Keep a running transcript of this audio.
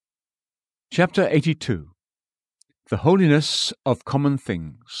Chapter 82. The Holiness of Common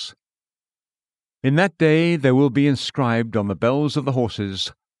Things. In that day there will be inscribed on the bells of the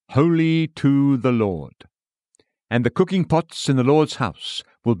horses, Holy to the Lord. And the cooking pots in the Lord's house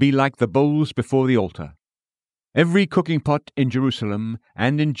will be like the bowls before the altar. Every cooking pot in Jerusalem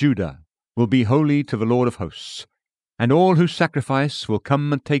and in Judah will be holy to the Lord of hosts, and all who sacrifice will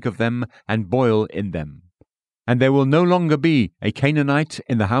come and take of them and boil in them. And there will no longer be a Canaanite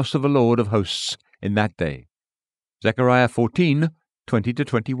in the house of the Lord of hosts in that day. Zechariah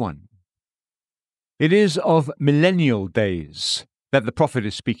 14:20-21. It is of millennial days that the prophet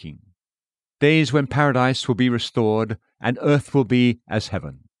is speaking, days when paradise will be restored and earth will be as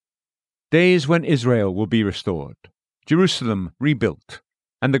heaven, days when Israel will be restored, Jerusalem rebuilt,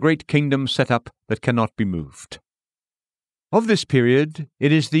 and the great kingdom set up that cannot be moved. Of this period,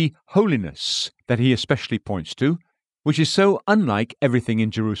 it is the holiness that he especially points to, which is so unlike everything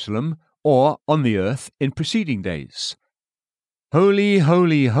in Jerusalem or on the earth in preceding days. Holy,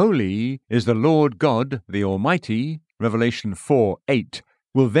 holy, holy is the Lord God, the Almighty, Revelation 4:8,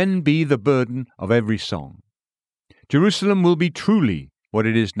 will then be the burden of every song. Jerusalem will be truly what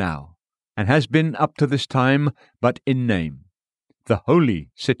it is now, and has been up to this time, but in name, the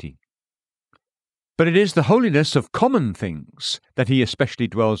holy city. But it is the holiness of common things that he especially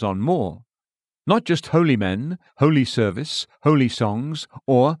dwells on more, not just holy men, holy service, holy songs,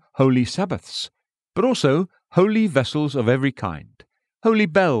 or holy Sabbaths, but also holy vessels of every kind, holy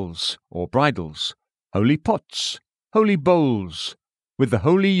bells or bridles, holy pots, holy bowls, with the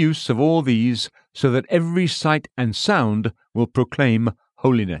holy use of all these, so that every sight and sound will proclaim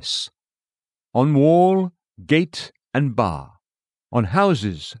holiness. On wall, gate, and bar, on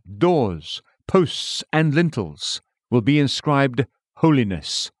houses, doors, posts, and lintels will be inscribed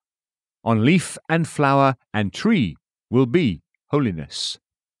holiness. On leaf and flower and tree will be holiness.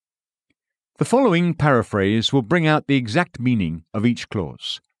 The following paraphrase will bring out the exact meaning of each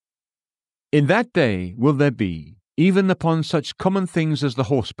clause. In that day will there be, even upon such common things as the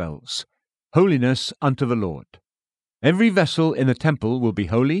horse bells, holiness unto the Lord. Every vessel in the temple will be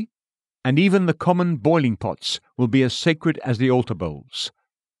holy, and even the common boiling pots will be as sacred as the altar bowls.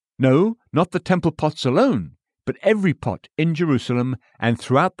 No, not the temple pots alone, but every pot in Jerusalem and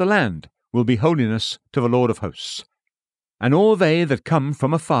throughout the land will be holiness to the Lord of hosts. And all they that come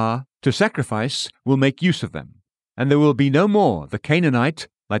from afar to sacrifice will make use of them, and there will be no more the Canaanite,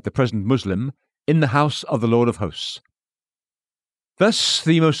 like the present Muslim, in the house of the Lord of hosts. Thus,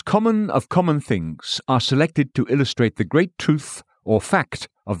 the most common of common things are selected to illustrate the great truth or fact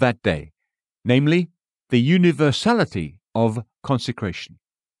of that day, namely, the universality of consecration.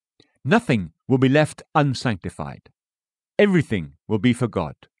 Nothing will be left unsanctified. Everything will be for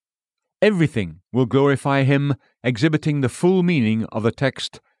God. Everything will glorify Him, exhibiting the full meaning of the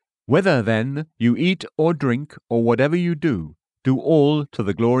text, "Whether then you eat or drink or whatever you do all to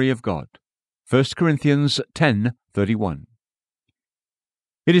the glory of God." 1 Corinthians 10:31.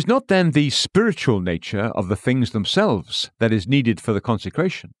 It is not then the spiritual nature of the things themselves that is needed for the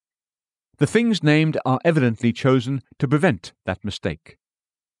consecration. The things named are evidently chosen to prevent that mistake.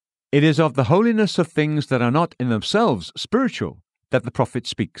 It is of the holiness of things that are not in themselves spiritual that the prophet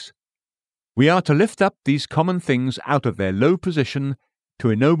speaks. We are to lift up these common things out of their low position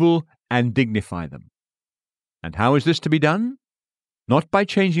to ennoble and dignify them. And how is this to be done? Not by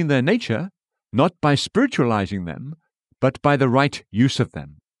changing their nature, not by spiritualizing them, but by the right use of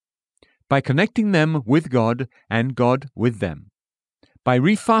them. By connecting them with God and God with them. By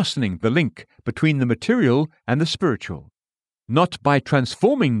refastening the link between the material and the spiritual, not by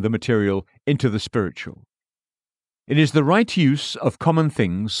transforming the material into the spiritual. It is the right use of common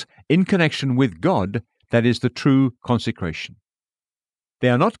things in connection with God that is the true consecration. They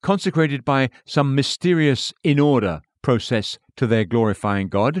are not consecrated by some mysterious in-order process to their glorifying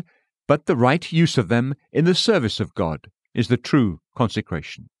God, but the right use of them in the service of God is the true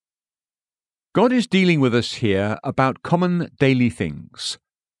consecration. God is dealing with us here about common daily things,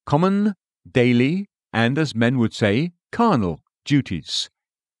 common, daily, and as men would say, carnal duties.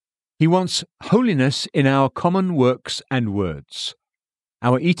 He wants holiness in our common works and words,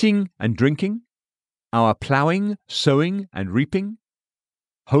 our eating and drinking, our ploughing, sowing, and reaping,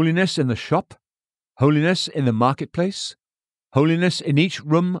 holiness in the shop, holiness in the marketplace, holiness in each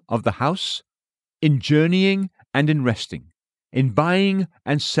room of the house, in journeying and in resting, in buying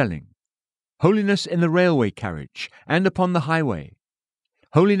and selling, holiness in the railway carriage and upon the highway,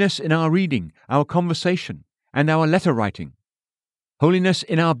 holiness in our reading, our conversation, and our letter writing, holiness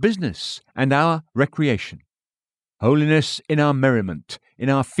in our business and our recreation, holiness in our merriment, in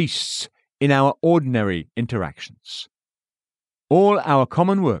our feasts, in our ordinary interactions. All our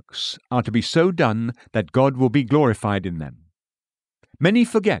common works are to be so done that God will be glorified in them. Many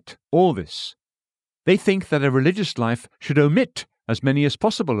forget all this. They think that a religious life should omit as many as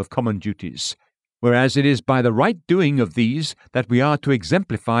possible of common duties, whereas it is by the right doing of these that we are to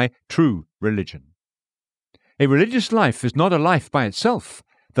exemplify true religion. A religious life is not a life by itself,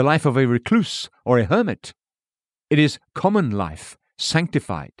 the life of a recluse or a hermit. It is common life,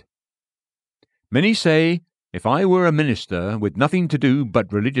 sanctified. Many say, if I were a minister with nothing to do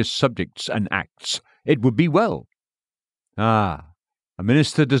but religious subjects and acts, it would be well. A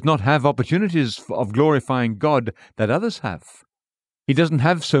minister does not have opportunities of glorifying God that others have. He doesn't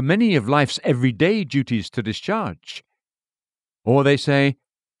have so many of life's everyday duties to discharge. Or they say,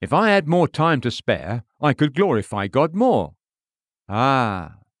 if I had more time to spare, I could glorify God more.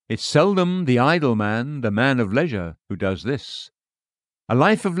 It's seldom the idle man, the man of leisure, who does this. A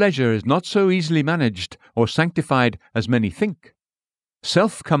life of leisure is not so easily managed or sanctified as many think.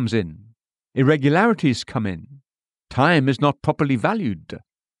 Self comes in. Irregularities come in. Time is not properly valued.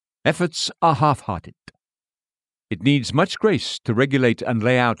 Efforts are half-hearted. It needs much grace to regulate and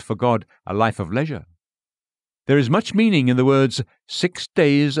lay out for God a life of leisure. There is much meaning in the words, 6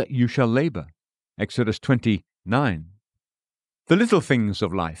 days you shall labor, Exodus 20:9. The little things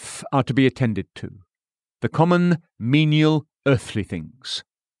of life are to be attended to, the common, menial, earthly things.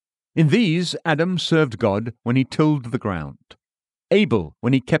 In these, Adam served God when he tilled the ground, Abel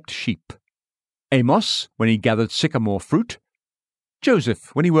when he kept sheep, Amos when he gathered sycamore fruit,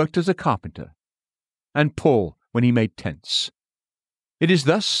 Joseph when he worked as a carpenter, and Paul when he made tents. It is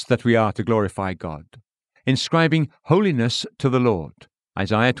thus that we are to glorify God, inscribing holiness to the Lord,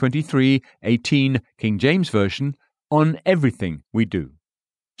 Isaiah 23:18, King James Version, on everything we do,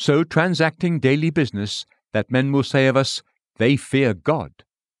 so transacting daily business that men will say of us, they fear God.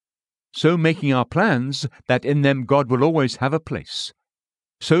 So making our plans that in them God will always have a place.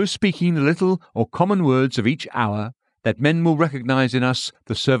 So speaking the little or common words of each hour that men will recognize in us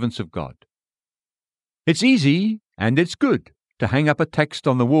the servants of God. It's easy, and it's good, to hang up a text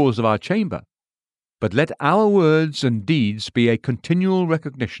on the walls of our chamber, but let our words and deeds be a continual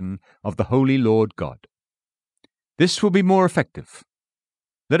recognition of the Holy Lord God. This will be more effective.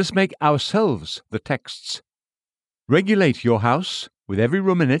 Let us make ourselves the texts. Regulate your house, with every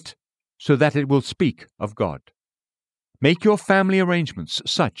room in it, so that it will speak of God. Make your family arrangements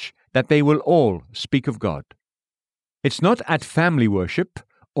such that they will all speak of God. It's not at family worship,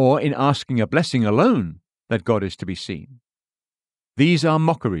 or in asking a blessing alone, that God is to be seen. These are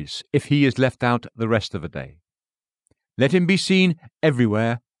mockeries if he is left out the rest of the day. Let him be seen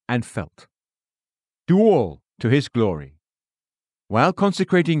everywhere and felt. Do all to his glory. While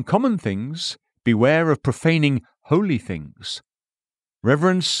consecrating common things, beware of profaning holy things.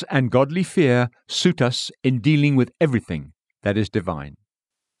 Reverence and godly fear suit us in dealing with everything that is divine.